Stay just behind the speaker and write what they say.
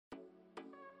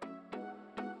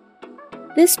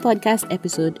This podcast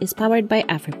episode is powered by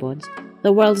AfriPods,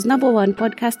 the world's #1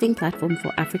 podcasting platform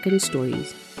for African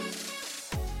stories.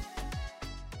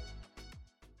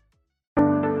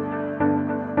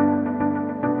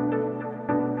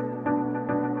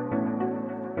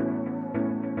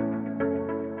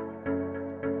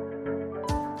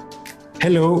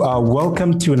 Hello,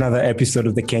 welcome to another episode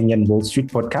of the Kenyan Wall Street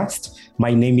Podcast.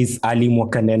 My name is Ali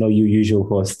Mwakaneno, your usual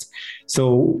host.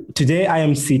 So today I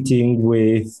am sitting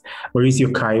with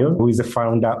Mauricio Cayo, who is the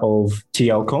founder of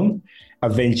TLCom, a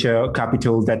venture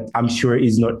capital that I'm sure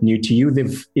is not new to you.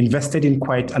 They've invested in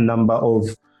quite a number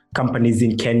of companies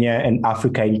in Kenya and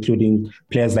Africa, including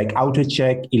players like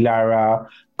AutoCheck, Ilara,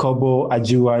 Kobo,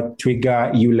 Ajua,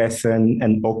 Twiga, Ulesson,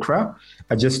 and Okra,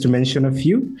 just to mention a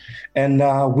few. And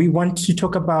we want to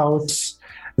talk about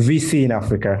VC in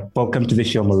Africa. Welcome to the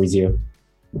show, Mauricio.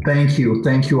 Thank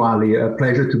you, Ali. A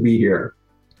pleasure to be here.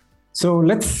 So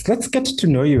let's get to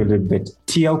know you a little bit.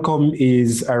 TLCom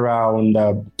is around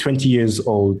 20 years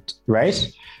old, right?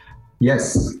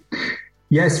 Yes,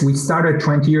 we started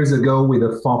 20 years ago with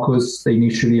a focus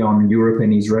initially on Europe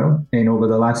and Israel. And over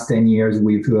the last 10 years,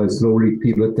 we've slowly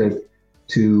pivoted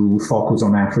to focus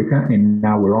on Africa. And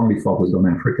now we're only focused on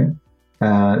Africa.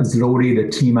 Slowly, the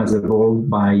team has evolved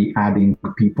by adding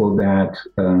people that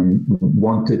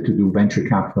wanted to do venture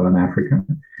capital in Africa.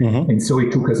 Mm-hmm. And so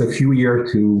it took us a few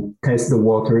years to test the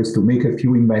waters, to make a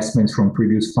few investments from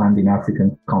previous fund in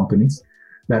African companies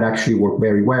that actually worked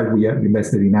very well. We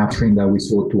invested in Upstream that we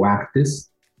sold to Actis.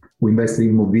 We invested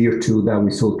in Movir2 that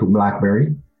we sold to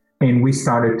BlackBerry. And we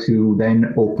started to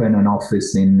then open an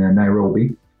office in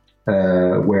Nairobi,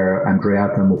 where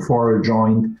Andreata Muforo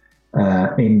joined.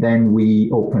 And then we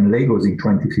opened Lagos in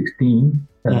 2015.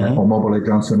 Omobole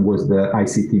Johnson was the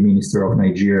ICT minister of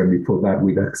Nigeria before that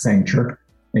with Accenture,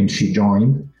 and she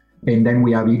joined. And then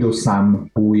we have Ido Sam,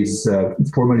 who is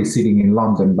formerly sitting in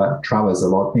London, but travels a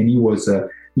lot. And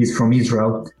he's from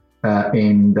Israel.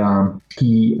 And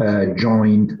he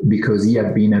joined because he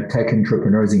had been a tech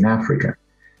entrepreneur in Africa.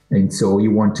 And so he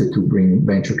wanted to bring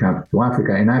venture capital to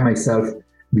Africa. And I myself,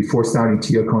 before starting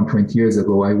TLCom 20 years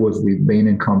ago, I was with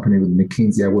Bain & Company, with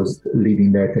McKinsey. I was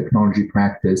leading their technology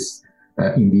practice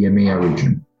in the EMEA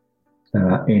region.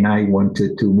 And I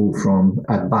wanted to move from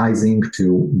advising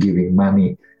to giving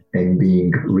money and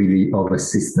being really of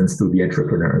assistance to the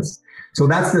entrepreneurs. So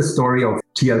that's the story of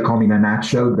TLCom in a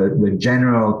nutshell. The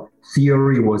general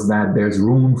theory was that there's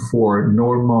room for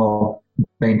normal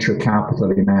venture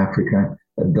capital in Africa,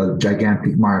 the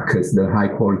gigantic markets, the high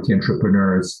quality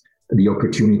entrepreneurs, the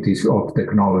opportunities of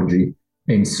technology.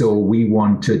 And so we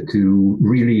wanted to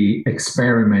really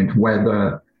experiment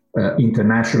whether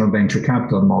international venture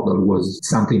capital model was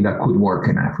something that could work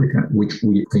in Africa, which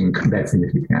we think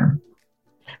definitely can.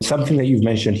 Something that you've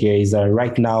mentioned here is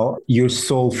right now your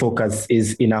sole focus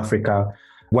is in Africa.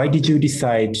 Why did you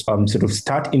decide sort of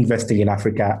start investing in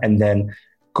Africa and then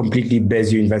completely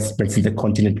base your investments in the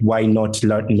continent? Why not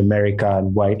Latin America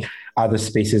and why other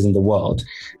spaces in the world?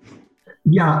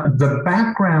 Yeah, the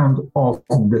background of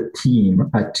the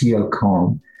team at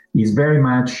TLCom is very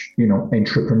much,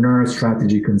 entrepreneurs,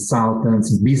 strategy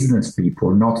consultants, business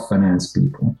people, not finance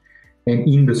people, and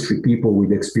industry people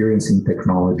with experience in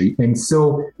technology. And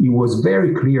so it was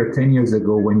very clear 10 years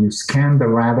ago when you scanned the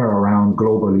radar around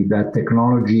globally that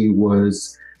technology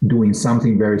was doing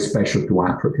something very special to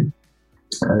Africa.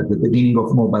 The beginning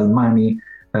of mobile money,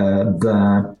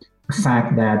 the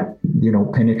fact that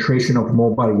penetration of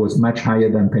mobile was much higher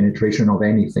than penetration of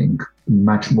anything,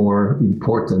 much more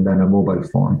important than a mobile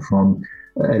phone, from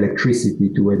electricity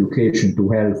to education to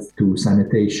health to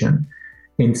sanitation.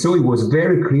 And so it was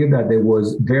very clear that there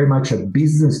was very much a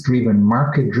business-driven,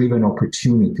 market-driven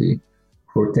opportunity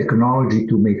for technology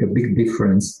to make a big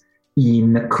difference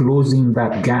in closing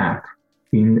that gap,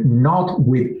 in not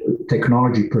with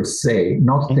technology per se,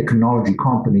 not technology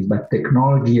companies, but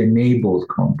technology-enabled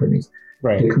companies.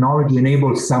 Right. Technology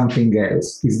enables something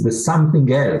else. It's the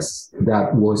something else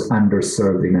that was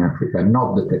underserved in Africa,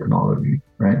 not the technology,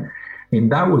 right?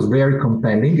 And that was very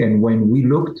compelling. And when we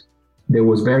looked, there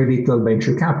was very little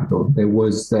venture capital. There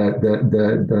was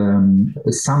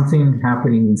something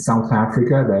happening in South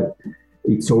Africa that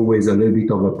it's always a little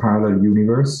bit of a parallel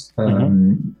universe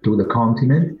to the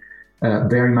continent.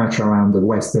 Very much around the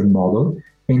Western model.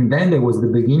 And then there was the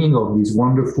beginning of these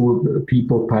wonderful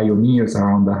people, pioneers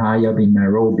around the HIAB in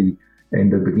Nairobi,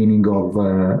 and the beginning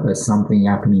of something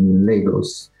happening in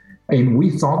Lagos. And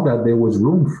we thought that there was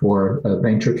room for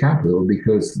venture capital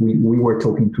because we were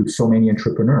talking to so many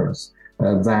entrepreneurs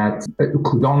that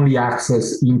could only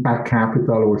access impact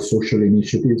capital or social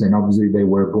initiatives. And obviously they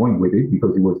were going with it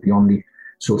because it was the only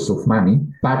source of money,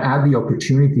 but had the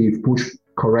opportunity, if push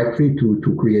correctly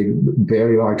to create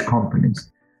very large companies.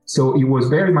 So it was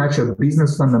very much a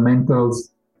business fundamentals,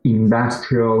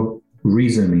 industrial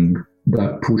reasoning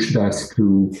that pushed us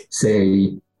to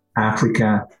say,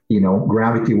 Africa,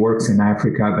 gravity works in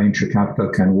Africa, venture capital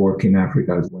can work in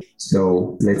Africa as well. So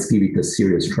let's give it a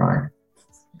serious try.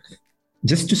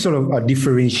 Just to sort of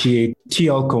differentiate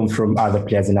TLCom from other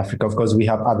players in Africa, of course, we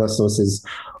have other sources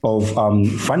of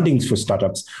fundings for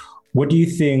startups. What do you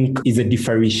think is a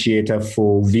differentiator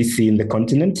for VC in the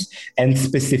continent and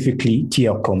specifically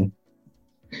TLCom?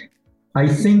 I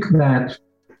think that,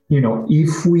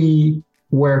 if we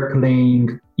were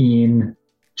playing in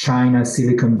China,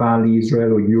 Silicon Valley,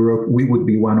 Israel, or Europe, we would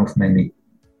be one of many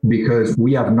because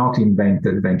we have not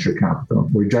invented venture capital.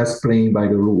 We're just playing by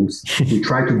the rules. We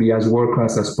try to be as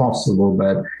world-class as possible,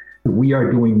 but we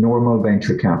are doing normal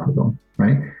venture capital,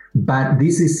 right? But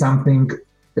this is something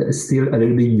still a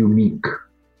little bit unique,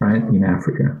 right, in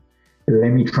Africa.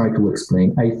 Let me try to explain.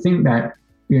 I think that,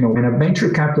 when a venture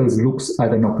capitalist looks at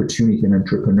an opportunity, an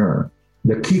entrepreneur,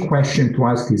 the key question to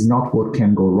ask is not what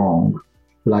can go wrong,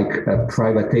 like a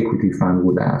private equity fund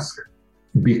would ask,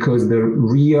 because the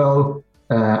real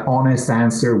honest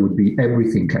answer would be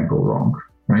everything can go wrong,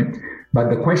 right? But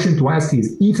the question to ask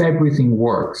is, if everything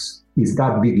works, is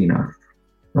that big enough,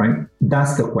 right?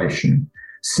 That's the question.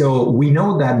 So we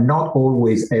know that not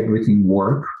always everything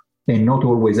works and not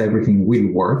always everything will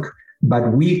work,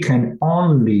 but we can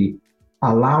only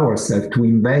allow ourselves to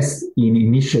invest in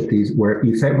initiatives where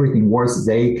if everything works,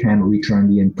 they can return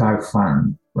the entire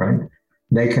fund, right?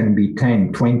 They can be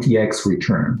 10, 20x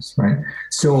returns, right?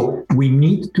 So we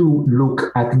need to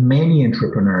look at many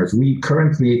entrepreneurs. We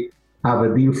currently have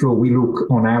a deal flow. We look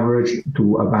on average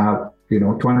to about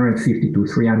 250 to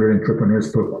 300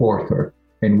 entrepreneurs per quarter,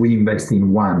 and we invest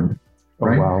in one,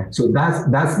 right? Oh, wow. So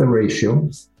that's the ratio.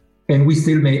 And we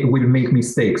still will make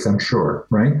mistakes, I'm sure,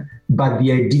 right? But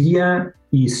the idea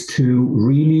is to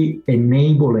really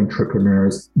enable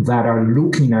entrepreneurs that are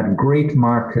looking at great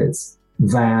markets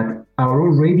that are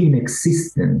already in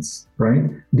existence, right?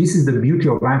 This is the beauty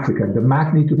of Africa. The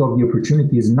magnitude of the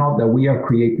opportunity is not that we are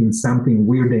creating something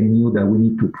weird and new that we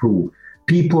need to prove.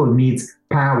 People need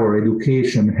power,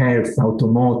 education, health,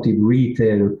 automotive,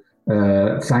 retail,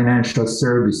 financial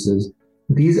services.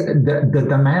 The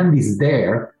demand is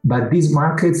there, but these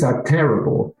markets are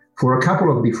terrible for a couple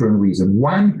of different reasons.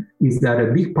 One is that a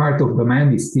big part of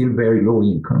demand is still very low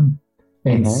income.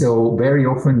 And so very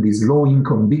often this low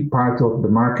income, big part of the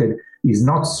market is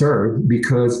not served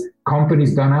because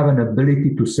companies don't have an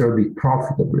ability to serve it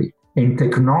profitably. And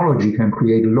technology can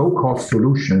create low-cost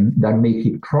solutions that make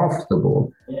it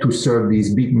profitable to serve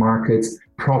these big markets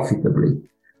profitably.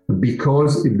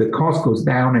 Because if the cost goes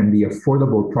down and the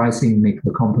affordable pricing makes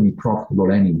the company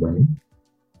profitable anyway.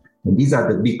 And these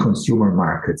are the big consumer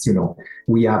markets.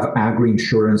 We have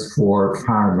agri-insurance for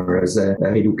farmers,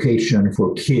 education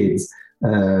for kids,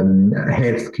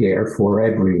 healthcare for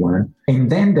everyone. And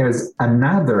then there's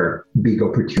another big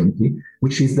opportunity,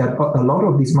 which is that a lot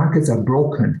of these markets are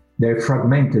broken. They're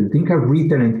fragmented. Think of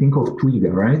retail and think of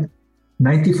Twiga, right?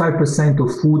 95%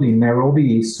 of food in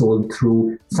Nairobi is sold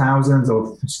through thousands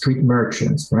of street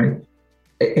merchants, right?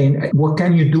 And what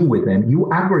can you do with them?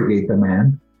 You aggregate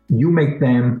demand, you make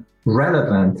them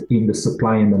relevant in the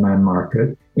supply and demand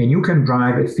market, and you can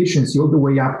drive efficiency all the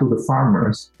way up to the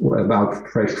farmers about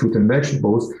fresh fruit and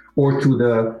vegetables, or to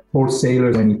the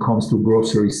wholesalers when it comes to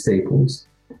grocery staples.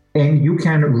 And you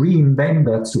can reinvent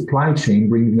that supply chain,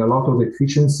 bringing a lot of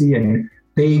efficiency and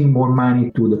paying more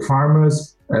money to the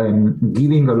farmers,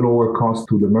 giving a lower cost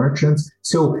to the merchants.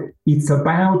 So it's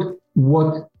about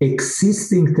what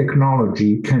existing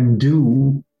technology can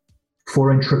do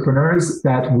for entrepreneurs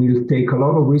that will take a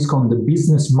lot of risk on the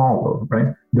business model,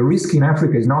 right? The risk in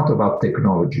Africa is not about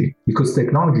technology, because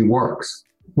technology works.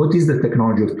 What is the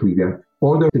technology of Twiga?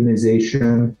 Order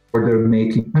optimization, order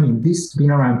making. This has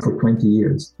been around for 20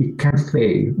 years. It can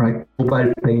fail, right?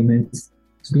 Mobile payments,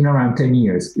 it's been around 10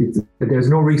 years. There's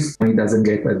no risk when it doesn't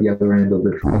get at the other end of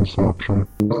the transaction.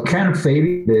 What can fail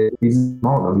the business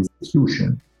model is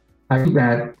execution. I think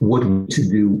that what we need to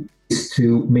do is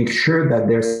to make sure that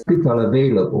there's capital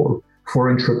available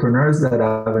for entrepreneurs that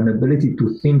have an ability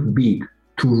to think big,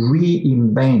 to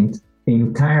reinvent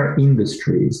entire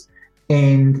industries,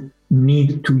 and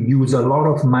need to use a lot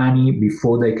of money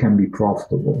before they can be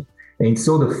profitable. And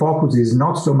so the focus is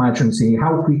not so much on saying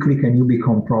how quickly can you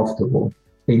become profitable,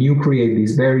 and you create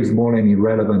these very small and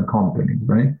irrelevant companies,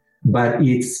 right? But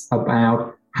it's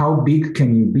about how big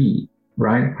can you be,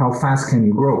 right? How fast can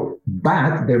you grow?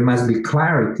 But there must be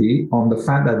clarity on the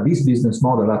fact that this business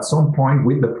model at some point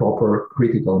with the proper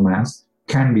critical mass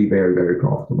can be very, very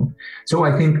profitable. So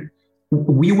I think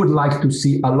we would like to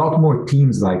see a lot more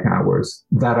teams like ours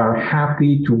that are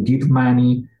happy to give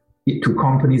money to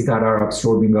companies that are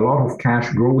absorbing a lot of cash,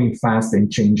 growing fast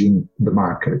and changing the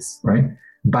markets, right?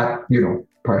 But,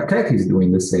 Partech is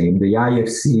doing the same. The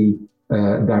IFC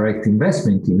direct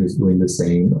investment team is doing the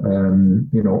same.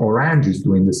 Orange is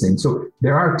doing the same. So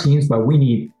there are teams, but we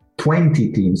need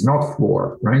 20 teams, not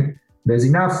 4, right? There's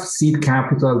enough seed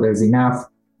capital. There's enough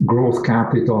growth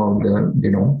capital,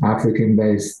 Africa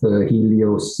Invest,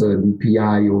 Helios,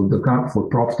 DPI, all for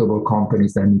profitable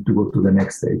companies that need to go to the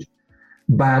next stage.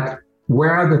 But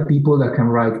where are the people that can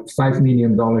write $5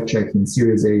 million check in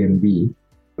Series A and B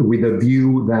with a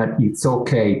view that it's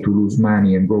okay to lose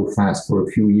money and grow fast for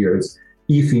a few years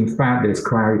if in fact there's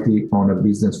clarity on a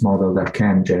business model that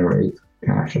can generate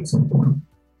cash at some point?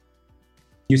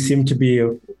 You seem to be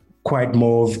quite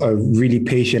more of a really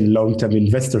patient long-term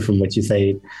investor from what you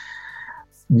say.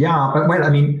 Yeah,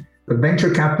 but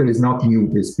venture capital is not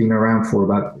new. It's been around for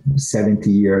about 70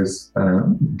 years,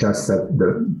 just at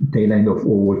the tail end of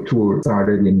World War II,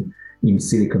 started in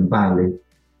Silicon Valley.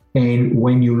 And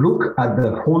when you look at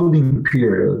the holding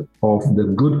period of the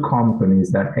good companies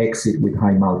that exit with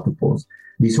high multiples,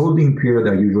 these holding periods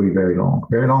are usually very long.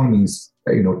 Very long means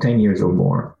 10 years or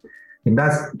more. And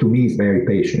that's, to me, is very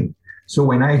patient. So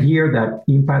when I hear that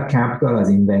Impact Capital is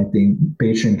inventing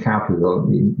patient capital,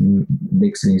 it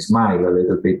makes me smile a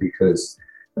little bit, because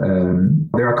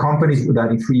there are companies that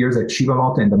in 3 years achieve a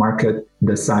lot and the market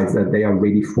decides that they are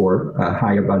ready for a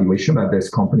higher valuation, but there's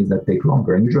companies that take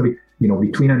longer. And usually,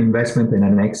 between an investment and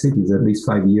an exit is at least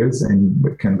 5 years, and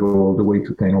it can go all the way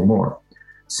to 10 or more.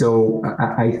 So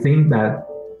I think that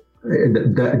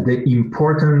the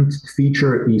important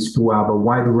feature is to have a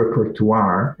wide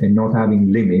repertoire and not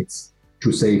having limits,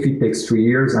 to say, if it takes 3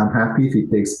 years, I'm happy. If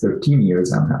it takes 13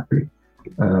 years, I'm happy.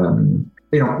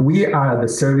 We are at the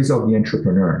service of the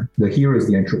entrepreneur. The hero is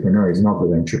the entrepreneur, is not the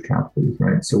venture capitalist,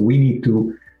 right? So we need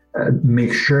to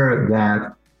make sure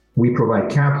that we provide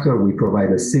capital, we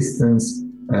provide assistance,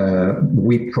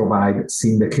 we provide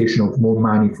syndication of more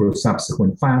money for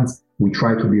subsequent funds. We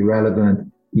try to be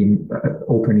relevant in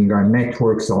opening our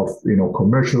networks of,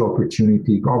 commercial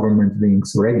opportunity, government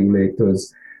links,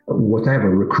 regulators, whatever,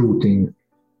 recruiting.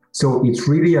 So it's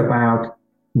really about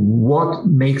what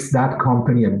makes that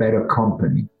company a better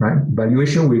company, right?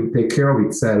 Valuation will take care of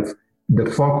itself. The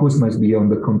focus must be on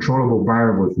the controllable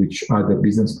variables, which are the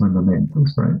business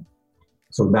fundamentals, right?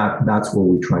 So that's what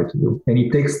we try to do. And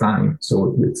it takes time.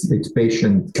 So it's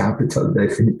patient capital,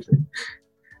 definitely.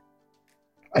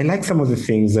 I like some of the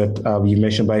things that you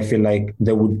mentioned, but I feel like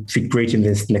they would fit great in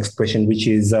this next question, which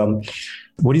is,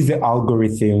 what is the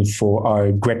algorithm for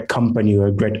a great company or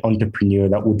a great entrepreneur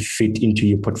that would fit into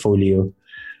your portfolio?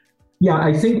 Yeah,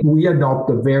 I think we adopt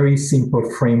a very simple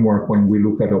framework when we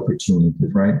look at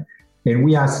opportunities, right? And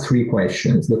we ask 3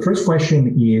 questions. The first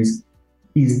question is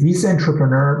this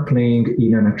entrepreneur playing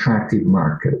in an attractive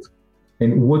market?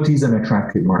 And what is an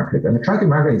attractive market? An attractive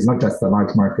market is not just a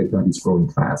large market that is growing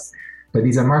fast, but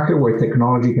it's a market where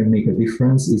technology can make a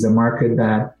difference. It's a market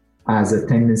that has a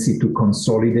tendency to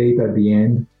consolidate at the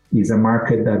end. It's a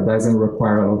market that doesn't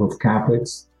require a lot of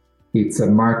capex. It's a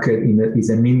market, it's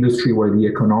an industry where the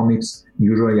economics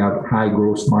usually have high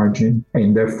gross margin,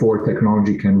 and therefore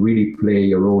technology can really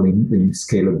play a role in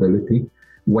scalability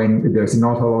when there's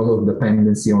not a lot of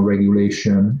dependency on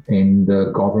regulation and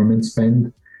government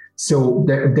spend. So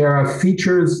there are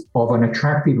features of an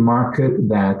attractive market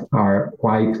that are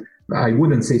quite, I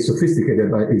wouldn't say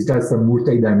sophisticated, but it's just a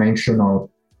multi-dimensional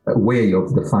way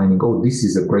of defining, this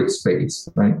is a great space,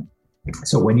 right?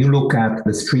 So when you look at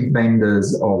the street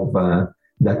vendors of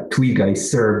that Twiga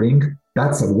is serving,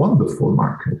 that's a wonderful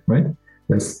market, right?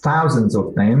 There's thousands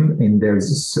of them, and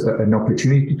there's an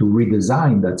opportunity to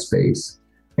redesign that space.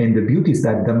 And the beauty is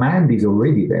that demand is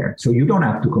already there. So you don't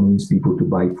have to convince people to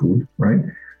buy food, right?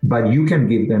 But you can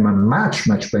give them a much,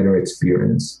 much better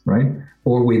experience, right?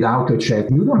 Or without a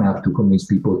check, you don't have to convince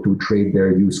people to trade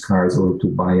their used cars or to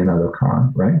buy another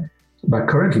car, right? But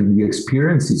currently the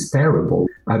experience is terrible.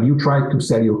 Have you tried to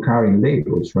sell your car in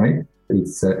Lagos, right?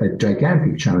 It's a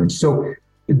gigantic challenge. So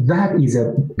that is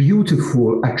a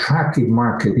beautiful, attractive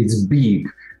market. It's big.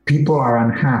 People are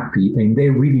unhappy and they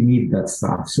really need that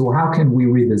stuff. So how can we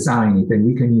redesign it? And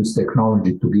we can use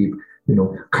technology to give,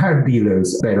 car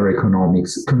dealers better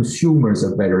economics, consumers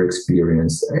a better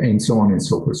experience, and so on and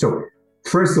so forth. So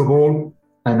first of all,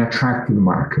 an attractive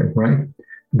market, right?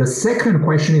 The second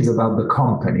question is about the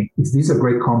company. Is this a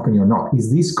great company or not?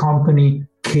 Is this company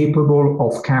capable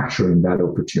of capturing that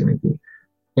opportunity?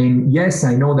 And yes,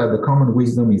 I know that the common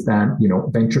wisdom is that,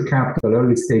 venture capital,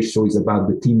 early stage, so is about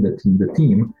the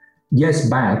team. Yes,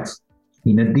 but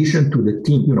In addition to the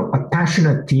team, a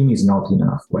passionate team is not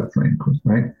enough, quite frankly,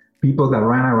 right? People that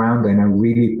run around and are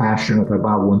really passionate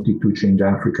about wanting to change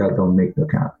Africa don't make the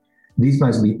cut. These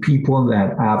must be people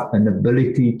that have an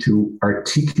ability to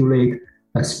articulate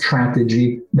a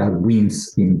strategy that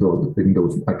wins in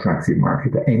those attractive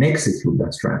markets and execute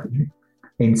that strategy.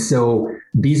 And so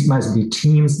these must be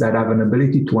teams that have an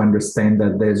ability to understand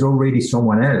that there's already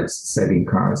someone else selling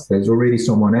cars, there's already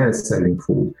someone else selling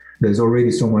food, there's already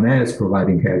someone else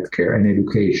providing healthcare and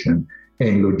education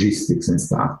and logistics and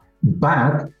stuff.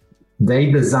 But they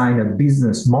design a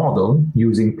business model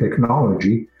using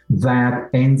technology that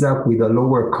ends up with a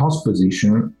lower cost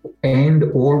position and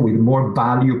or with more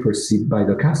value perceived by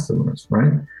the customers,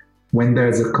 right? When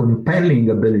there's a compelling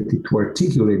ability to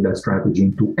articulate that strategy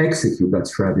and to execute that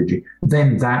strategy,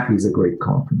 then that is a great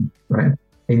company, right?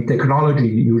 And technology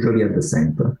usually at the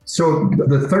center. So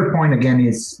the third point again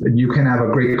is you can have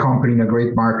a great company in a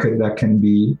great market that can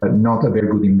be not a very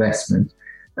good investment.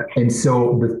 And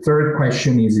so the third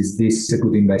question is this a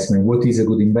good investment? What is a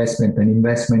good investment? An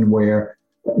investment where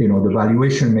the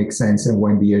valuation makes sense and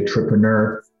when the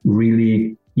entrepreneur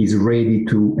really is ready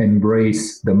to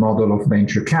embrace the model of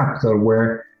venture capital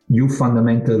where you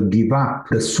fundamentally give up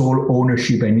the sole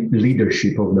ownership and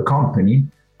leadership of the company,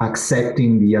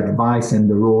 accepting the advice and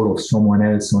the role of someone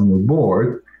else on your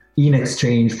board in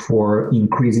exchange for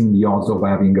increasing the odds of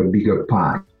having a bigger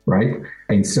pie, right?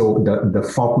 And so the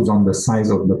focus on the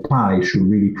size of the pie should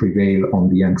really prevail on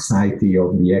the anxiety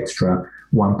of the extra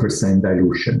 1%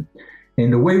 dilution.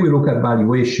 And the way we look at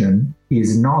valuation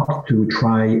is not to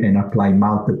try and apply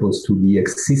multiples to the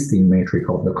existing metric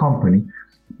of the company,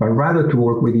 but rather to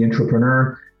work with the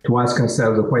entrepreneur to ask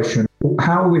ourselves a question,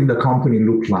 how will the company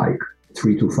look like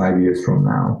 3 to 5 years from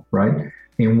now, right?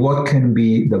 And what can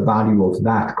be the value of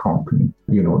that company,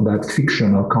 that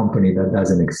fictional company that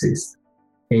doesn't exist?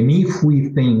 And if we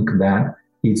think that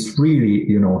it's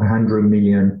really, 100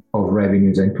 million of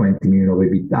revenues and 20 million of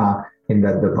EBITDA, and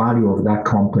that the value of that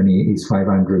company is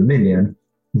 500 million,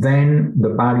 then the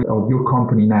value of your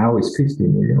company now is 50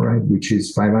 million, right? Which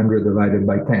is 500 divided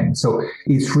by 10. So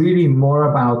it's really more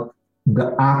about the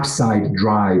upside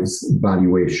drives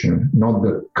valuation, not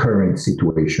the current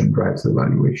situation drives the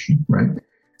valuation, right?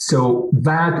 So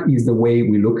that is the way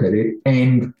we look at it.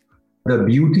 And the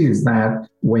beauty is that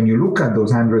when you look at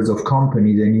those hundreds of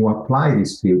companies and you apply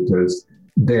these filters,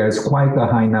 there's quite a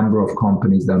high number of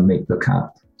companies that make the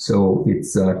cut. So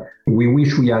it's we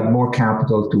wish we had more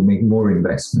capital to make more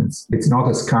investments. It's not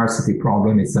a scarcity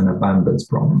problem, it's an abundance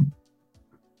problem.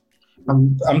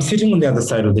 I'm sitting on the other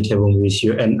side of the table,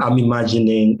 Mauricio, and I'm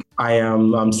imagining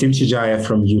I'm Sim Chijaya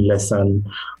from ULESAN,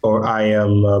 or I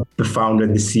am the founder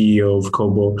and the CEO of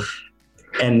Kobo.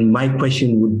 And my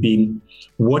question would be,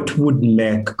 what would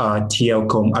make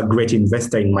TLCom a great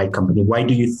investor in my company? Why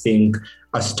do you think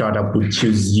a startup would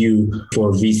choose you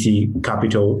for VC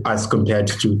capital as compared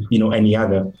to any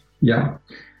other? Yeah,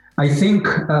 I think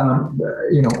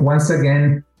once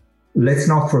again, let's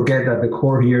not forget that the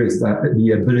core here is that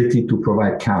the ability to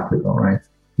provide capital, right?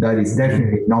 That is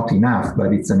definitely not enough,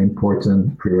 but it's an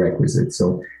important prerequisite.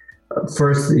 So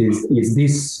first is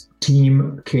this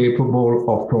team capable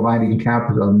of providing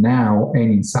capital now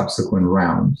and in subsequent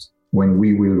rounds when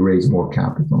we will raise more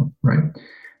capital, right?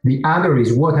 The other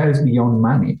is what else beyond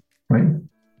money, right?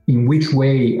 In which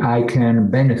way I can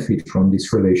benefit from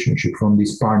this relationship, from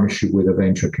this partnership with a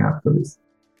venture capitalist.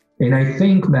 And I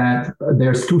think that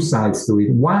there's two sides to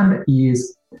it. One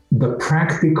is the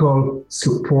practical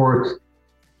support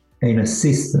and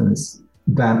assistance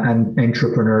that an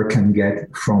entrepreneur can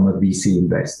get from a VC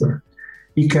investor.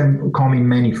 It can come in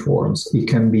many forms. It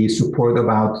can be support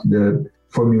about the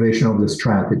formulation of the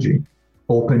strategy,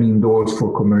 opening doors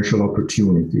for commercial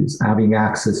opportunities, having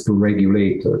access to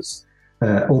regulators,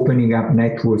 opening up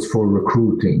networks for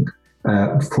recruiting,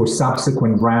 for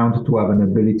subsequent round to have an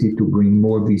ability to bring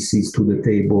more VCs to the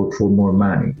table for more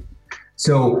money.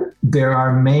 So there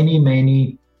are many,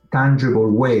 many tangible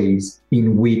ways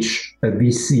in which a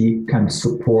VC can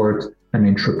support an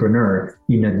entrepreneur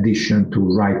in addition to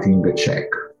writing a check.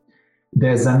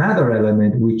 There's another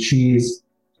element, which is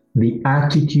the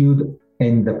attitude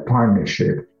and the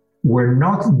partnership. We're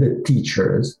not the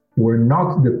teachers. We're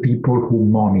not the people who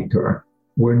monitor.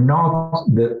 We're not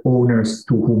the owners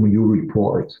to whom you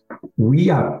report. We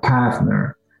are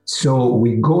partner. So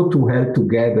we go to hell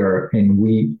together and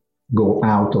we go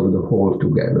out of the hole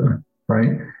together,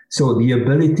 right? So the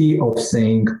ability of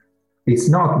saying, it's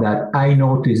not that I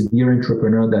notice, dear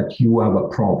entrepreneur, that you have a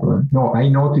problem. No, I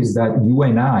notice that you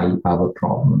and I have a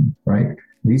problem, right?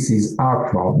 This is our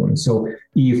problem. So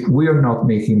if we're not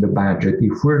making the budget,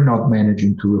 if we're not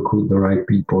managing to recruit the right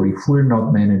people, if we're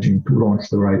not managing to launch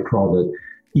the right product,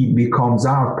 it becomes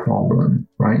our problem,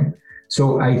 right?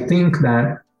 So I think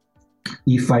that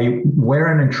if I were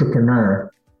an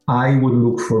entrepreneur, I would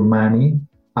look for money.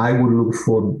 I would look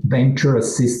for venture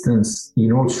assistance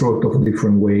in all sorts of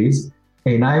different ways.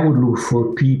 And I would look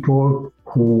for people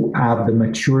who have the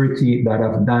maturity, that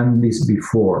have done this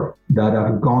before, that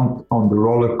have gone on the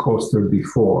roller coaster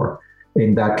before,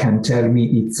 and that can tell me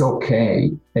it's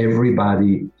okay.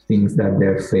 Everybody thinks that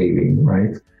they're failing,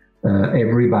 right?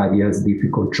 Everybody has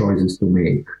difficult choices to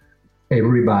make.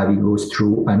 Everybody goes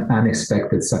through an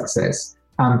unexpected success.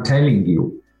 I'm telling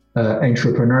you,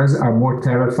 entrepreneurs are more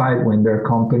terrified when their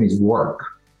companies work.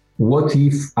 What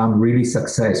if I'm really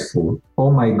successful?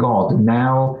 Oh my God,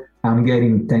 now I'm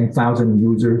getting 10,000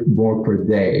 users more per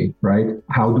day, right?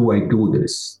 How do I do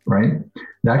this, right?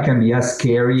 That can be as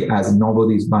scary as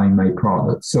nobody's buying my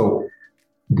product. So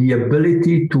the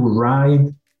ability to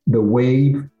ride the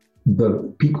wave,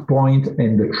 the peak point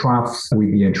and the troughs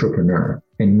with the entrepreneur,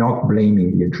 and not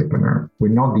blaming the entrepreneur. We're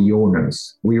not the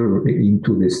owners. We're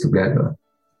into this together.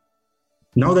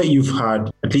 Now that you've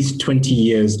had at least 20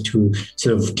 years to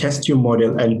sort of test your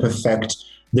model and perfect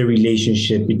the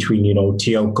relationship between,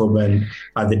 TLCom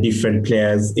and the different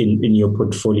players in your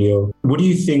portfolio, what do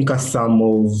you think are some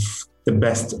of the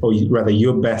best, or rather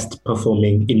your best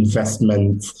performing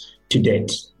investments to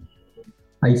date?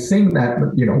 I think that,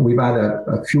 we've had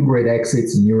a few great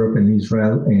exits in Europe and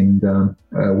Israel, and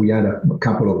we had a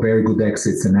couple of very good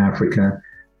exits in Africa.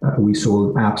 We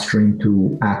sold Upstream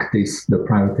to Actis, the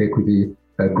private equity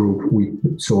group. We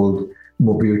sold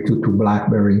Mobility to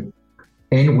BlackBerry.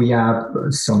 And we have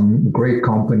some great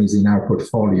companies in our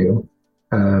portfolio.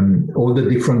 All the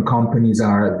different companies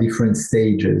are at different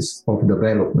stages of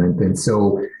development. And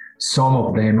so some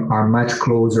of them are much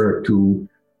closer to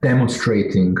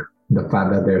demonstrating the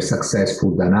fact that they're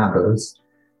successful than others.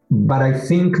 But I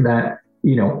think that,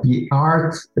 the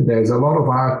art, there's a lot of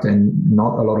art and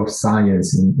not a lot of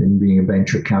science in being a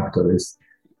venture capitalist.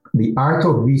 The art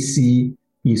of VC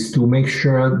is to make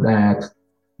sure that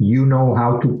you know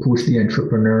how to push the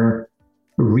entrepreneur,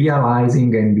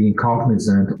 realizing and being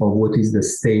cognizant of what is the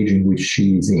stage in which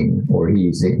she is in or he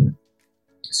is in.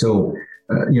 So,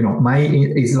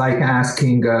 it's like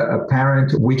asking a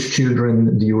parent, which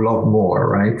children do you love more,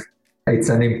 right? It's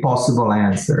an impossible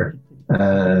answer.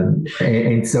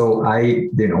 And so I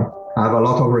have a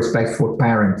lot of respect for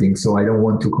parenting, so I don't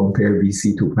want to compare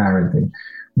VC to parenting.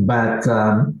 But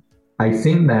I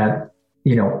think that,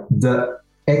 the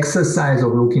exercise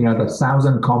of looking at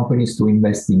 1,000 companies to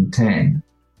invest in 10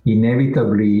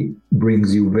 inevitably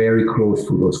brings you very close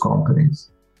to those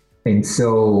companies. And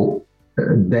so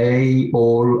they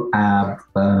all have,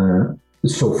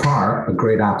 so far, a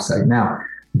great upside. Now,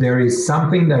 there is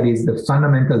something that is the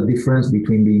fundamental difference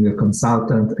between being a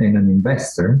consultant and an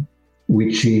investor,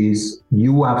 which is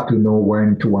you have to know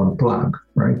when to unplug,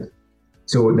 right?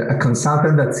 So a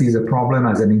consultant that sees a problem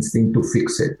has an instinct to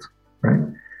fix it, right?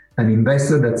 An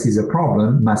investor that sees a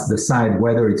problem must decide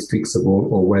whether it's fixable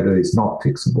or whether it's not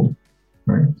fixable,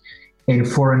 right? And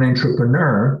for an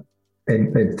entrepreneur,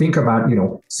 and think about,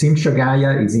 Sim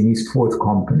Shagaya is in his fourth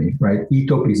company, right?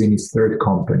 Etop is in his third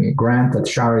company. Grant at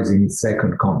Shara is in his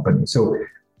second company. So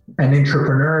an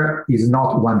entrepreneur is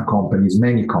not one company, it's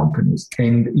many companies.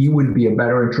 And he will be a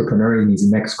better entrepreneur in his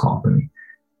next company.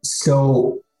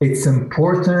 So it's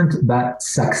important that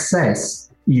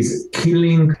success is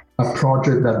killing a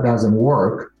project that doesn't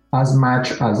work as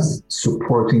much as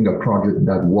supporting a project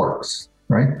that works,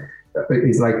 right?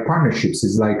 It's like partnerships,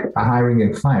 it's like hiring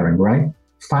and firing, right?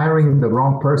 Firing the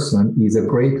wrong person is a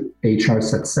great HR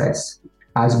success,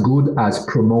 as good as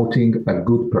promoting a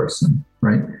good person,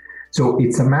 right? So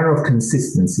it's a matter of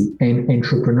consistency, and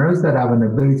entrepreneurs that have an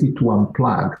ability to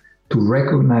unplug, to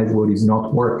recognize what is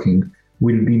not working,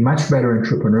 will be much better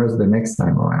entrepreneurs the next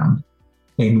time around.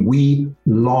 And we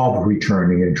love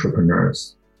returning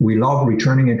entrepreneurs. We love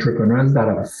returning entrepreneurs that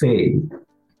have failed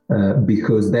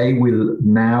because they will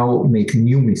now make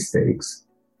new mistakes.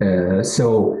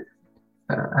 Again,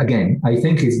 I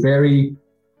think it's very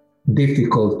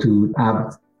difficult to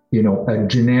have, a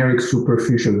generic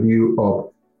superficial view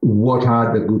of what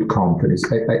are the good companies.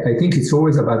 I think it's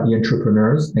always about the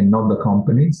entrepreneurs and not the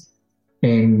companies.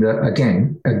 And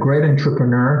again, a great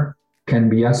entrepreneur can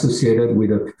be associated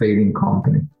with a failing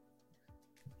company.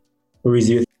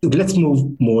 Maurizio, let's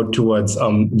move more towards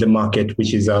the market,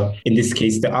 which is, in this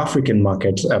case, the African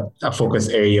market, a focus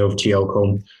area of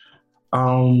TLCom.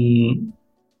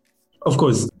 Of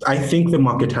course, I think the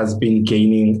market has been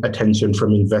gaining attention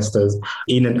from investors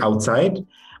in and outside,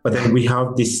 but then we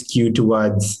have this skew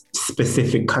towards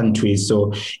specific countries.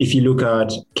 So if you look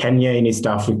at Kenya in East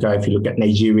Africa, if you look at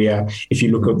Nigeria, if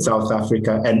you look at South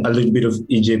Africa, and a little bit of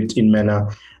Egypt in MENA,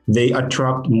 they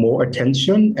attract more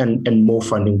attention and more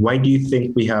funding. Why do you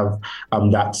think we have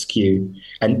that skew?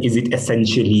 And is it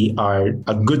essentially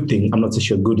a good thing? I'm not so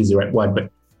sure good is the right word,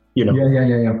 but you know.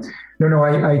 Yeah. No,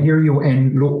 I hear you.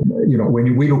 And look,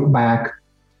 when we look back,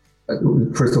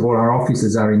 first of all, our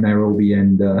offices are in Nairobi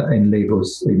and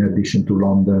Lagos, in addition to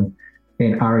London.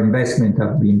 And our investment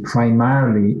have been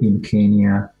primarily in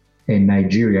Kenya and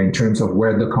Nigeria in terms of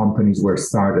where the companies were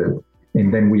started.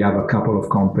 And then we have a couple of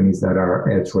companies that are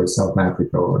elsewhere, South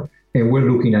Africa, and we're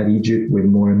looking at Egypt with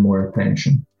more and more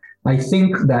attention. I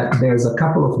think that there's a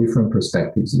couple of different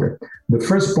perspectives here. The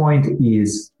first point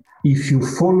is, if you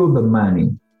follow the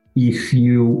money, if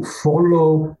you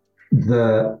follow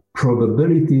the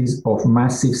probabilities of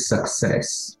massive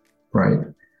success, right?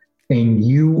 And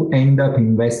you end up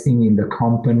investing in the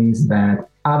companies that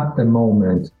at the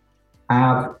moment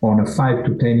have, on a 5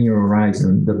 to 10 year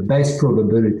horizon, the best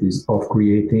probabilities of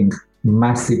creating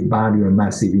massive value and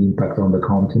massive impact on the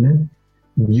continent,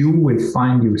 you will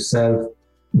find yourself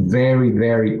very,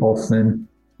 very often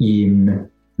in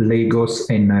Lagos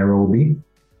and Nairobi,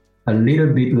 a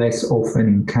little bit less often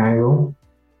in Cairo,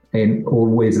 and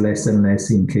always less and less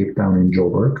in Cape Town and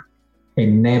Joburg,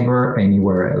 and never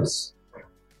anywhere else,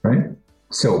 right?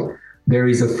 So there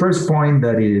is a first point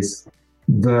that is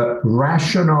the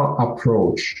rational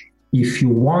approach. If you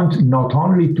want not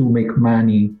only to make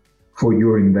money for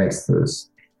your investors,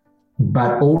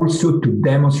 but also to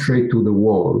demonstrate to the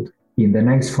world in the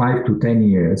next 5 to 10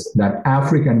 years that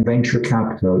African venture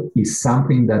capital is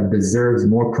something that deserves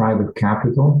more private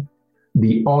capital,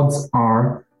 the odds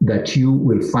are that you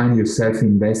will find yourself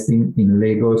investing in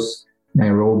Lagos,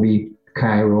 Nairobi,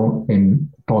 Cairo, and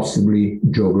possibly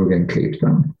Joburg and Cape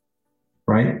Town,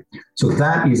 right? So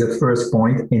that is a first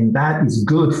point, and that is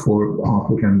good for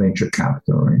African venture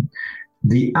capital, right?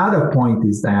 The other point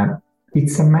is that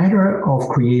it's a matter of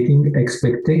creating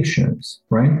expectations,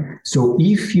 right? So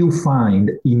if you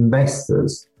find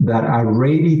investors that are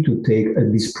ready to take a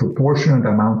disproportionate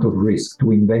amount of risk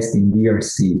to invest in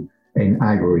DRC and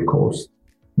Ivory Coast,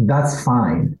 that's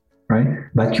fine, right?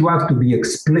 But you have to be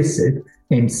explicit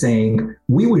in saying,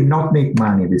 we will not make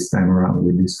money this time around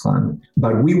with this fund,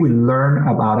 but we will learn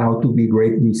about how to be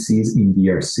great VCs in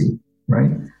DRC,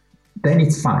 right? Then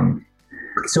it's fine.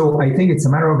 So I think it's a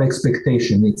matter of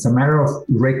expectation. It's a matter of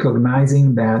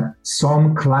recognizing that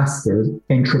some clusters,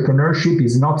 entrepreneurship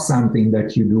is not something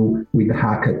that you do with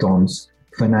hackathons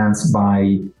financed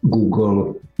by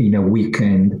Google in a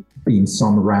weekend in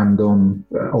some random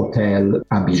hotel,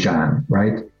 Abidjan,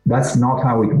 right? That's not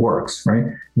how it works, right?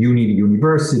 You need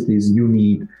universities, you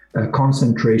need a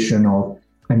concentration of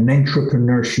an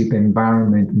entrepreneurship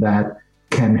environment that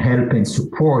can help and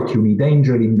support. You need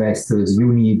angel investors,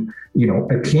 you need,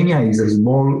 Kenya is a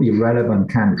small, irrelevant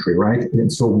country, right?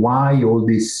 And so why all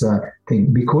this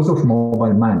thing? Because of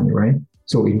mobile money, right?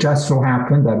 So it just so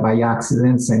happened that by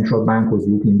accident, central bank was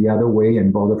looking the other way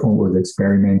and Vodafone was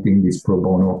experimenting this pro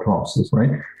bono process,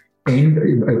 right? And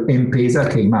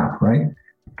M-Pesa came up, right?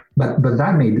 But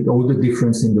that made all the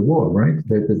difference in the world, right?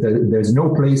 There's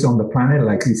no place on the planet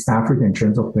like East Africa in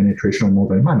terms of penetration of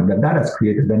mobile money, but that has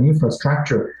created an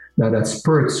infrastructure that has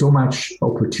spurred so much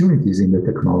opportunities in the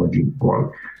technology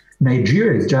world.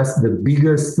 Nigeria is just the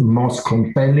biggest, most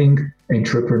compelling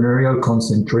entrepreneurial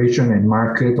concentration and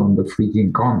market on the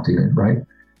freaking continent, right?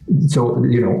 So,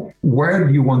 where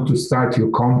do you want to start your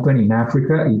company in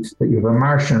Africa? If a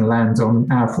Martian lands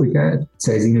on Africa, it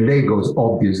says in Lagos,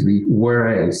 obviously,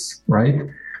 where else, right?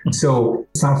 So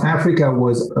South Africa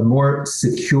was a more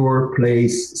secure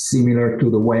place, similar to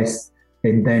the West.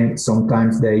 And then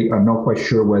sometimes they are not quite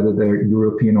sure whether they're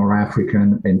European or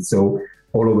African. And so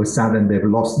all of a sudden they've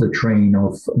lost the train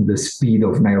of the speed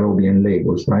of Nairobi and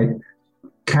Lagos, right?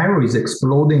 Cairo is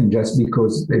exploding just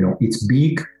because, it's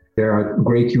big. There are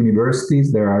great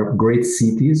universities, there are great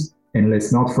cities. And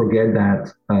let's not forget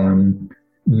that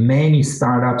many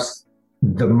startups,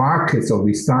 the markets of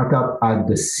the startup are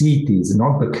the cities,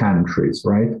 not the countries,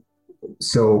 right?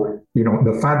 So,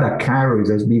 the fact that Cairo is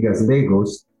as big as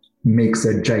Lagos makes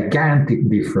a gigantic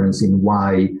difference in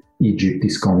why Egypt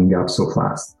is coming up so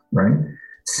fast, right?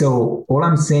 So all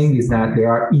I'm saying is that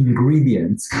there are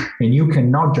ingredients, and you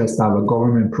cannot just have a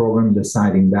government program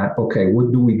deciding that, okay,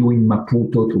 what do we do in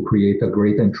Maputo to create a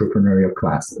great entrepreneurial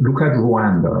class? Look at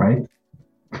Rwanda, right?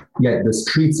 Yeah, the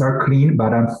streets are clean,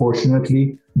 but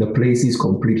unfortunately, the place is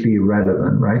completely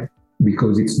irrelevant, right?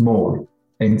 Because it's small.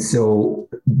 And so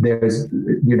there's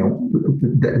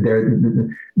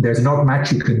not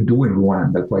much you can do in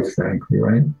Rwanda, quite frankly,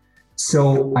 right?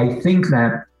 So I think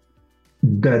that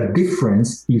the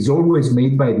difference is always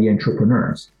made by the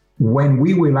entrepreneurs. When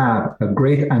we will have a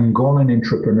great Angolan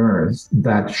entrepreneurs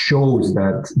that shows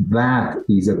that that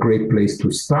is a great place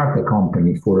to start a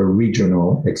company for a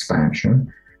regional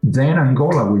expansion, then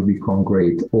Angola will become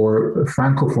great, or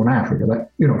Francophone Africa.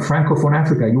 But, Francophone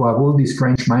Africa, you have all this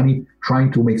French money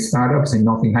trying to make startups and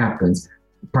nothing happens.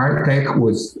 Partech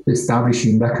was established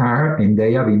in Dakar and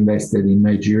they have invested in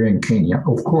Nigeria and Kenya.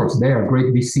 Of course, they are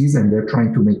great VCs and they're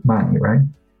trying to make money, right?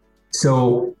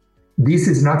 So this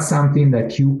is not something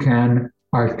that you can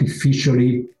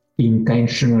artificially,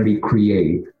 intentionally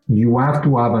create. You have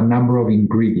to have a number of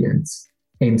ingredients.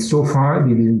 And so far,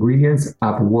 these ingredients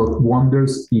have worked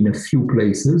wonders in a few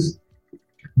places.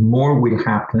 More will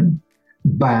happen,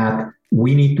 but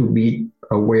we need to be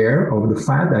aware of the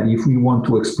fact that if we want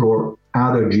to explore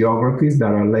other geographies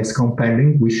that are less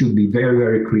compelling, we should be very,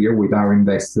 very clear with our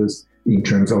investors in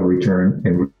terms of return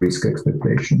and risk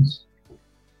expectations.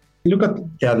 Look at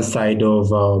the other side of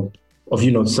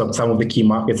some of the key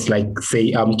markets, like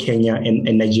say Kenya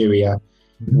and Nigeria.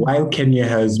 While Kenya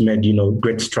has made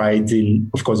great strides in,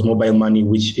 of course, mobile money,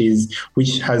 which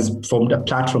has formed a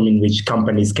platform in which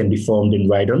companies can be formed and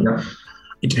ride on. Yeah.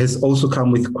 It has also come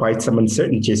with quite some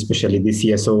uncertainty, especially this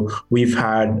year. So we've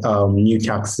had new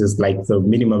taxes like the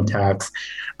minimum tax.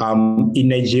 In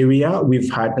Nigeria,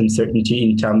 we've had uncertainty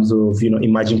in terms of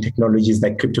emerging technologies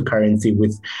like cryptocurrency,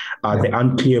 with the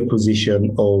unclear position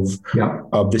of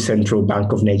the Central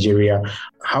Bank of Nigeria.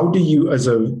 How do you, as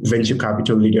a venture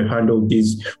capital leader, handle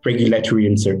these regulatory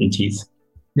uncertainties?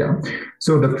 Yeah.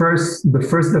 So the first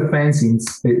defense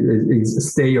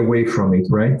is stay away from it,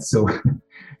 right? So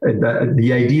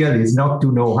the idea is not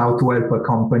to know how to help a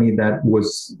company that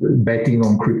was betting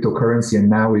on cryptocurrency and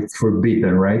now it's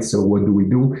forbidden, right? So what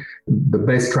do? The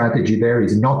best strategy there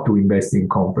is not to invest in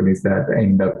companies that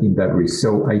end up in that risk.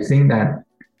 So I think that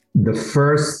the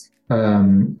first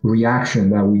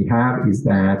reaction that we have is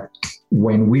that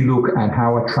when we look at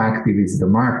how attractive is the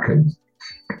market,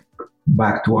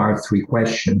 back to our three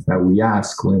questions that we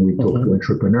ask when we talk to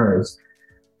entrepreneurs,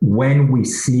 when we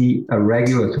see a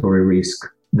regulatory risk,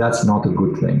 that's not a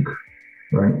good thing,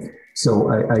 right? So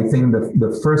I think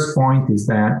the first point is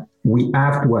that we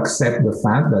have to accept the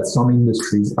fact that some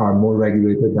industries are more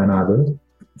regulated than others,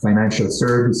 financial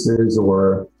services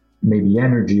or maybe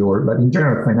energy, but in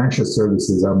general, financial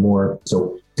services are more.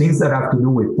 So things that have to do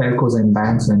with telcos and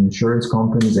banks and insurance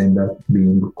companies end up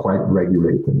being quite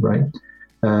regulated, right?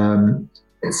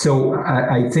 So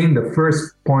I think the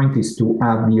first point is to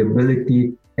have the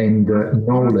ability and the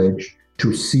knowledge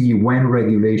to see when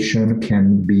regulation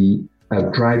can be a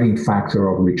driving factor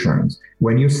of returns.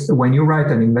 When you write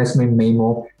an investment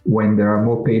memo, when there are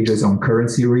more pages on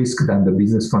currency risk than the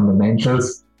business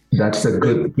fundamentals, that's a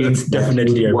good. It's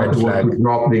definitely a red flag. To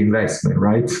drop the investment,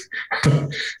 right?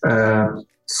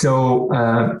 So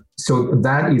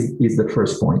that is the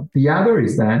first point. The other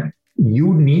is that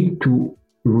you need to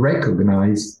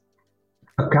recognize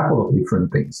a couple of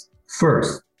different things.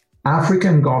 First,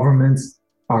 African governments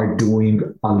are doing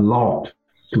a lot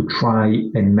to try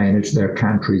and manage their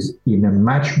countries in a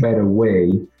much better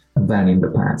way than in the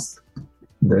past.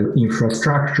 The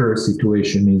infrastructure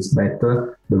situation is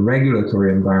better. The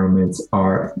regulatory environments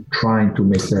are trying to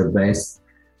make their best.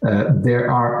 There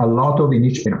are a lot of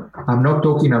initiatives. I'm not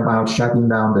talking about shutting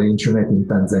down the internet in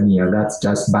Tanzania. That's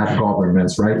just bad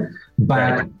governance, right?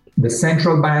 But the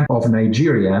Central Bank of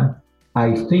Nigeria,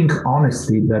 I think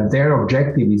honestly that their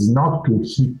objective is not to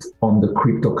hit on the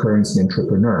cryptocurrency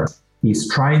entrepreneur. It's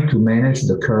trying to manage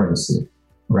the currency,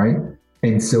 right?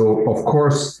 And so, of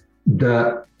course,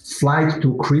 the flight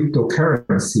to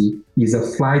cryptocurrency is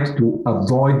a flight to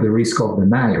avoid the risk of the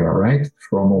Naira, right?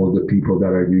 From all the people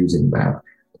that are using that.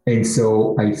 And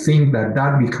so I think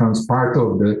that becomes part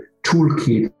of the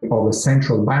toolkit of a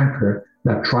central banker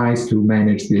that tries to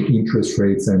manage the interest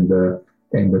rates and the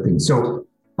thing. So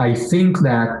I think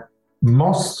that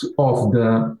most of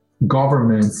the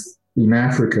governments in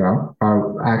Africa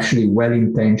are actually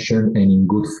well-intentioned and in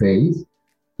good faith.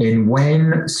 And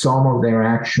when some of their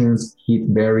actions hit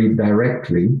very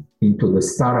directly into the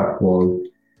startup world,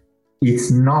 it's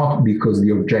not because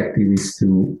the objective is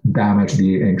to damage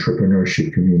the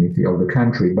entrepreneurship community of the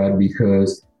country, but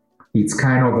because it's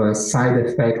kind of a side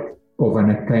effect of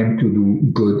an attempt to do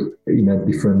good in a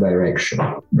different direction,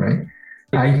 right?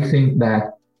 I think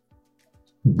that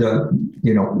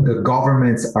the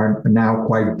governments are now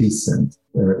quite decent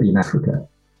in Africa.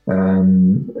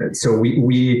 So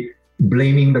we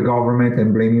blaming the government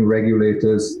and blaming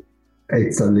regulators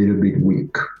it's a little bit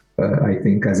weak, I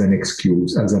think, as an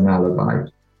excuse, as an alibi.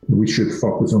 We should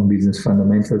focus on business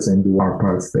fundamentals and do our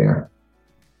parts there.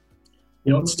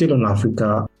 Still on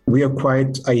Africa, we are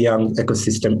quite a young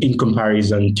ecosystem in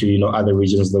comparison to, other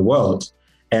regions of the world.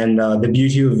 And the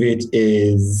beauty of it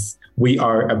is we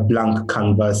are a blank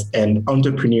canvas and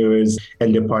entrepreneurs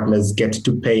and their partners get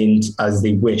to paint as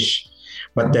they wish.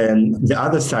 But then the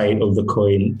other side of the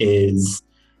coin is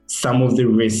some of the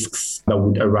risks that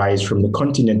would arise from the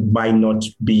continent might not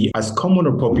be as common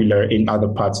or popular in other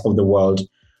parts of the world.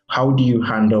 How do you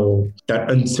handle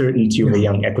that uncertainty of a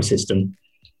young ecosystem?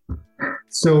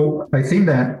 So I think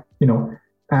that,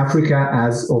 Africa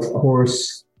has, of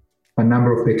course, a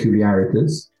number of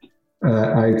peculiarities.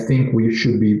 I think we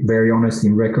should be very honest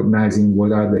in recognizing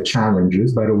what are the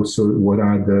challenges, but also what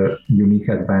are the unique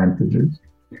advantages.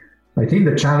 I think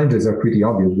the challenges are pretty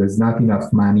obvious. There's not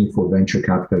enough money for venture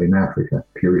capital in Africa,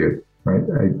 period. Right?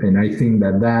 And I think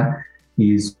that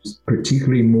is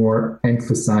particularly more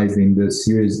emphasized in the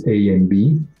Series A and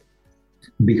B,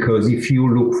 because if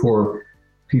you look for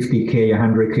 50K,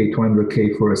 100K,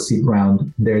 200K for a seed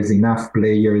round, there's enough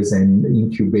players and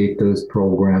incubators,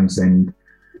 programs, and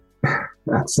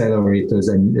accelerators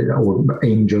or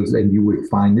angels, and you will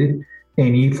find it.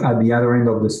 And if at the other end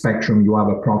of the spectrum, you have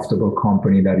a profitable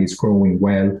company that is growing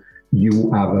well,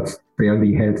 you have a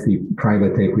fairly healthy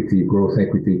private equity, growth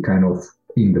equity kind of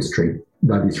industry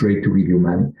that is ready to give you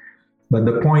money. But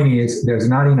the point is, there's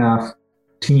not enough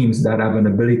teams that have an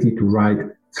ability to write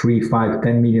 $3, $5,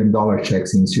 $10 million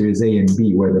checks in Series A and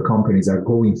B, where the companies are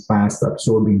going fast,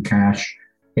 absorbing cash,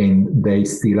 and they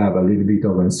still have a little bit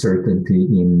of uncertainty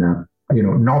in,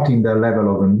 not in their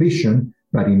level of ambition,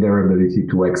 but in their ability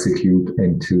to execute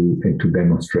and to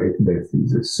demonstrate their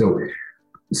thesis. So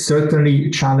certainly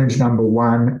challenge number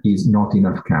one is not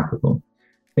enough capital.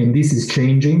 And this is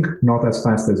changing, not as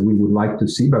fast as we would like to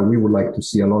see, but we would like to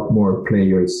see a lot more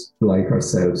players like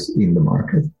ourselves in the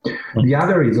market. The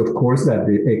other is, of course, that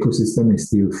the ecosystem is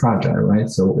still fragile, right?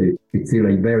 So it's still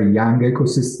a very young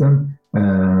ecosystem.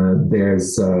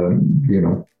 There's,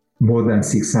 more than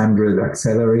 600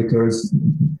 accelerators.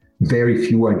 Very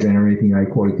few are generating high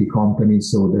quality companies.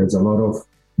 So there's a lot of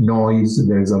noise.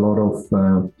 There's a lot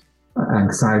of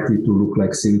anxiety to look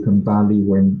like Silicon Valley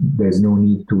when there's no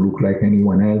need to look like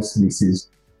anyone else. This is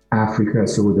Africa,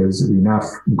 so there's enough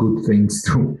good things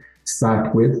to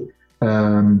start with.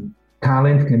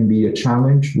 Talent can be a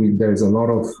challenge. There's a lot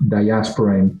of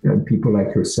diaspora and people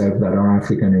like yourself that are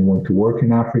African and want to work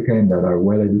in Africa and that are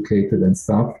well educated and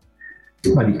stuff,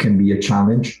 but it can be a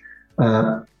challenge.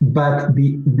 But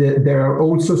there are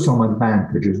also some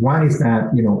advantages. One is that,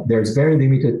 there's very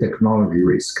limited technology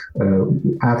risk.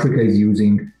 Africa is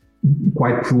using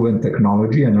quite proven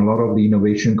technology, and a lot of the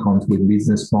innovation comes with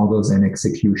business models and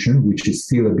execution, which is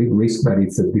still a big risk, but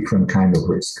it's a different kind of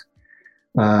risk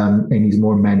and is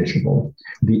more manageable.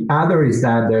 The other is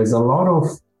that there's a lot of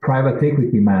private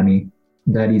equity money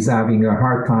that is having a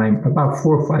hard time, about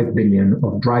 4 or 5 billion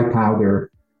of dry powder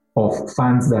of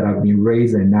funds that have been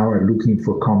raised and now are looking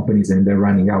for companies, and they're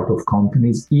running out of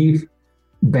companies. If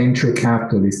venture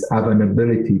capitalists have an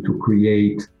ability to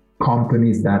create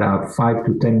companies that have 5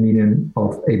 to 10 million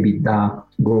of EBITDA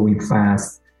growing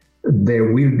fast,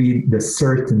 there will be the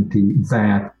certainty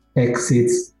that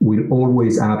exits will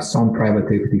always have some private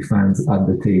equity funds at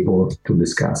the table to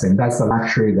discuss. And that's a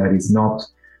luxury that is not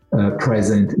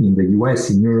present in the US,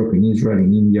 in Europe, in Israel,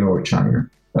 in India, or China,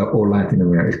 or Latin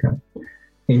America.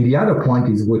 And the other point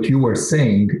is what you were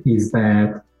saying is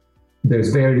that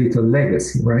there's very little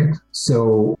legacy, right?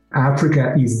 So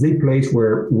Africa is the place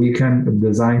where we can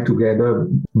design together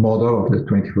model of the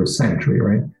 21st century,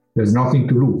 right? There's nothing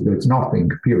to lose. There's nothing,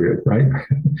 period, right?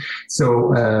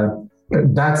 So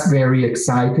that's very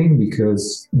exciting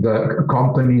because the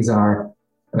companies are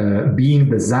being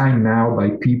designed now by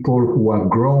people who have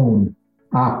grown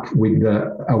up with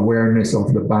the awareness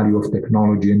of the value of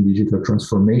technology and digital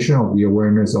transformation, of the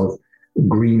awareness of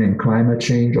green and climate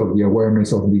change, of the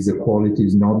awareness of these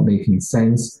inequalities not making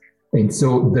sense. And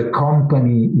so the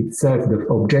company itself, the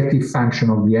objective function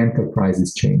of the enterprise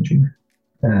is changing.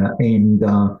 And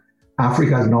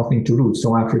Africa has nothing to lose.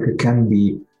 So Africa can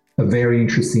be a very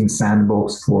interesting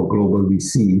sandbox for global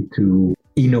VC to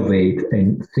innovate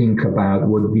and think about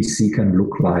what VC can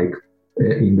look like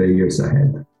in the years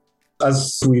ahead.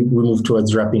 As we move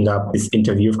towards wrapping up this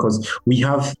interview, of course, we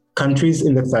have countries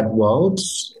in the third world,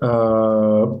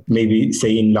 maybe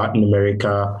say in Latin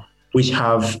America, which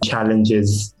have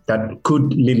challenges that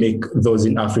could mimic those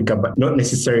in Africa, but not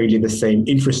necessarily the same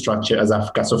infrastructure as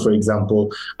Africa. So, for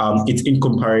example, it's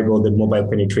incomparable, the mobile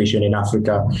penetration in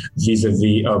Africa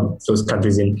vis-a-vis those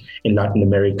countries in Latin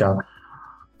America.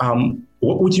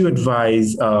 What would you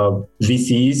advise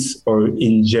VCs or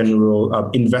in general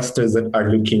investors that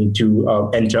are looking to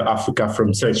enter Africa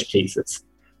from such cases?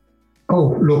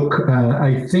 Oh, look,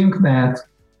 I think that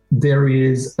there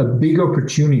is a big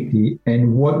opportunity,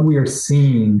 and what we are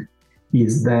seeing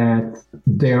is that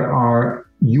there are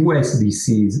US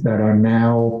VCs that are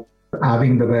now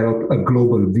having developed a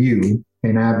global view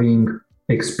and having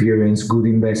experienced good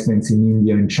investments in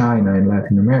India and China and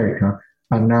Latin America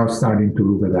are now starting to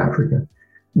look at Africa.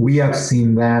 We have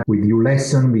seen that with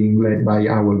Ulesson being led by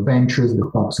Owl Ventures, the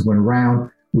subsequent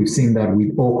round. We've seen that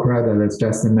with Okra that has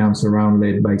just announced a round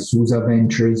led by Susa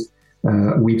Ventures.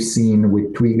 We've seen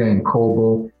with Twiga and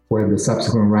Kobo, where the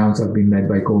subsequent rounds have been led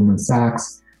by Goldman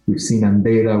Sachs. We've seen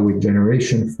Andela with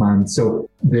Generation Fund. So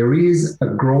there is a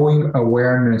growing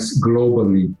awareness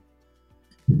globally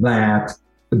that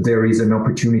there is an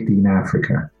opportunity in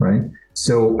Africa, right?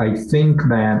 So I think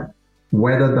that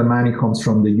whether the money comes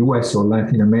from the US or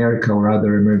Latin America or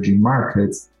other emerging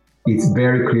markets, it's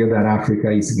very clear that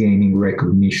Africa is gaining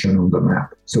recognition on the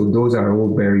map. So those are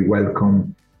all very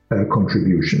welcome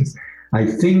contributions. I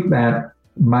think that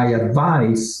my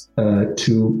advice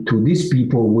to these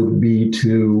people would be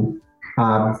to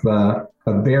have a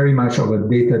very much of a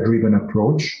data-driven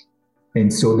approach,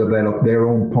 and so develop their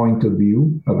own point of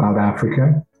view about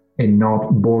Africa and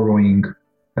not borrowing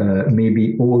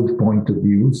maybe old point of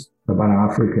views about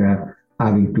Africa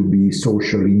having to be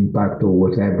social impact or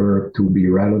whatever to be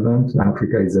relevant.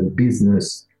 Africa is a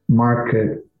business,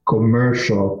 market,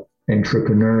 commercial,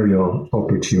 entrepreneurial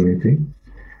opportunity.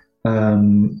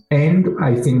 And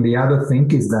I think the other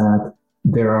thing is that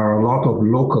there are a lot of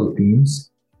local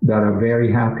teams that are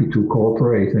very happy to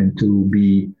cooperate and to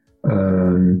be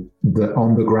the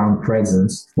on-the-ground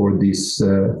presence for these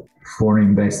foreign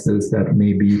investors that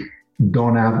maybe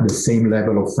don't have the same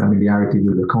level of familiarity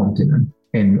with the continent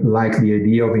and like the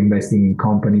idea of investing in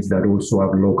companies that also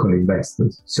have local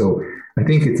investors. So I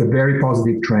think it's a very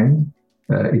positive trend.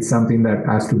 It's something that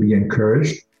has to be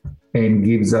encouraged and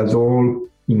gives us all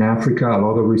in Africa a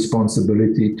lot of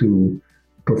responsibility to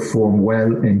perform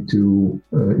well and to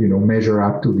measure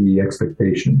up to the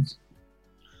expectations.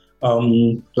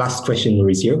 Last question,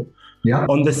 Mauricio. Yeah.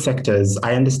 On the sectors,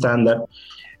 I understand that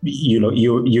your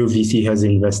VC has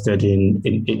invested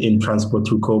in transport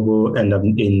through Kobo and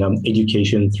in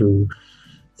education through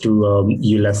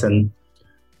Ulesson.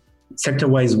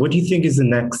 Sector-wise, what do you think is the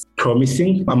next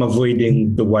promising? I'm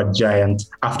avoiding the word giant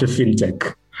after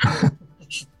fintech.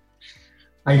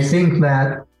 I think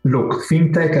that, look,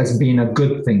 fintech has been a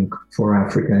good thing for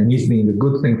Africa, and it's been a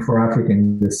good thing for Africa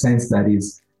in the sense that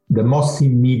is the most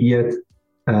immediate,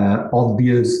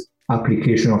 obvious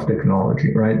application of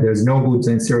technology, right? There's no goods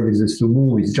and services to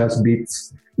move. It's just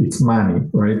bits, it's money,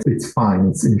 right? It's fine.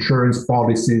 It's insurance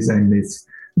policies and it's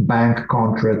bank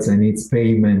contracts and it's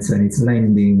payments and it's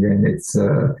lending and it's,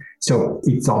 so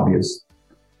it's obvious.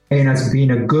 And has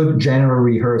been a good general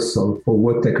rehearsal for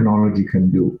what technology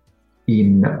can do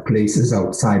in places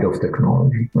outside of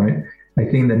technology, right? I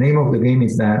think the name of the game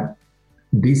is that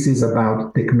this is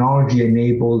about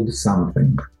technology-enabled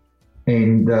something.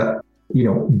 And,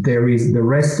 there is the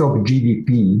rest of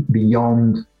GDP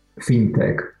beyond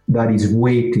fintech that is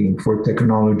waiting for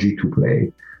technology to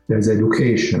play. There's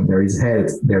education, there is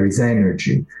health, there is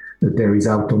energy, there is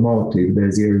automotive,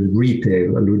 there's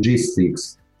retail,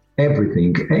 logistics,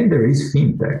 everything, and there is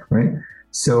fintech, right?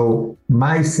 So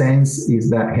my sense is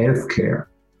that healthcare,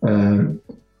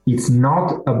 it's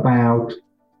not about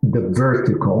the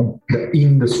vertical, the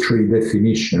industry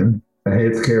definition,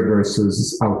 healthcare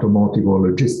versus automotive or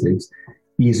logistics,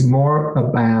 is more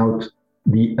about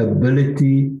the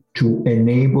ability to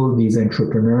enable these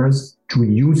entrepreneurs to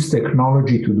use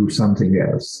technology to do something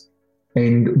else.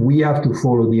 And we have to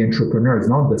follow the entrepreneurs,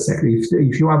 not the sector.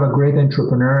 If you have a great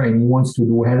entrepreneur and he wants to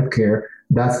do healthcare,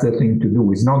 that's the thing to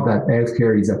do. It's not that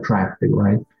healthcare is attractive,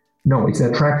 right? No, it's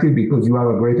attractive because you have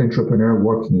a great entrepreneur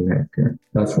working in healthcare.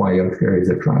 That's why healthcare is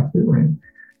attractive, right?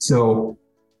 So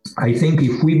I think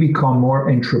if we become more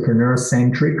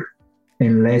entrepreneur-centric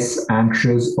and less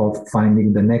anxious of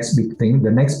finding the next big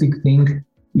thing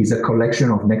is a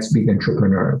collection of next big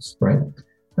entrepreneurs, right?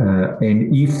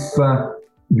 And if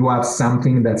you have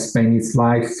something that spent its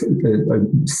life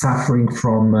suffering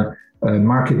from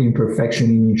market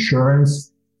imperfection in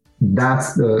insurance,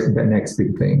 that's the next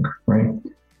big thing, right?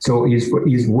 So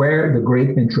is where the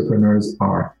great entrepreneurs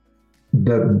are.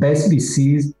 The best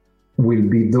VCs will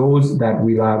be those that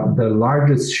will have the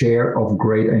largest share of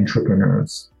great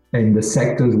entrepreneurs, and the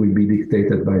sectors will be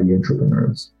dictated by the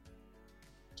entrepreneurs.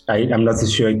 I'm not so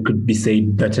sure it could be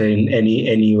said better in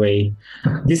any way.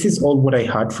 This is all what I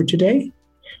had for today.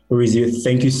 Maurizio,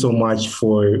 thank you so much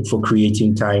for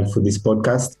creating time for this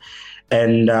podcast.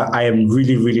 And I am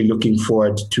really, really looking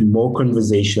forward to more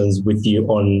conversations with you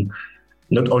on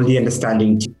not only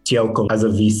understanding TLCom as a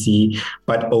VC,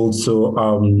 but also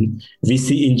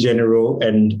VC in general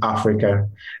and Africa.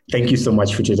 Thank you so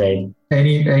much for today.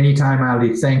 Anytime,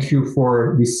 Ali. Thank you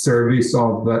for this service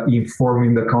of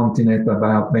informing the continent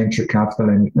about venture capital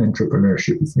and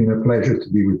entrepreneurship. It's been a pleasure to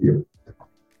be with you.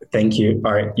 Thank you.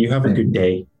 All right. You have a good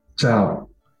day. Ciao.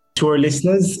 To our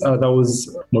listeners, that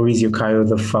was Maurizio Caio,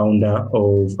 the founder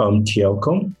of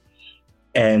TLCom.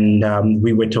 And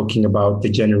we were talking about the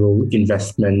general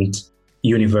investment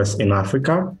universe in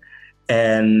Africa.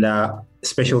 And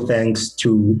special thanks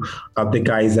to the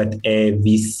guys at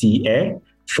AirVCA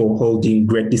for holding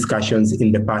great discussions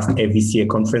in the past AirVCA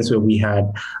conference, where we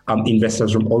had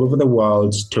investors from all over the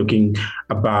world talking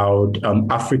about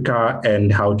Africa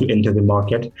and how to enter the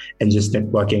market and just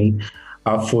networking.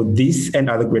 For this and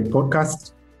other great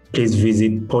podcasts, please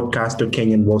visit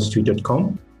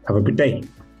podcast.kenyanwallstreet.com. Have a good day.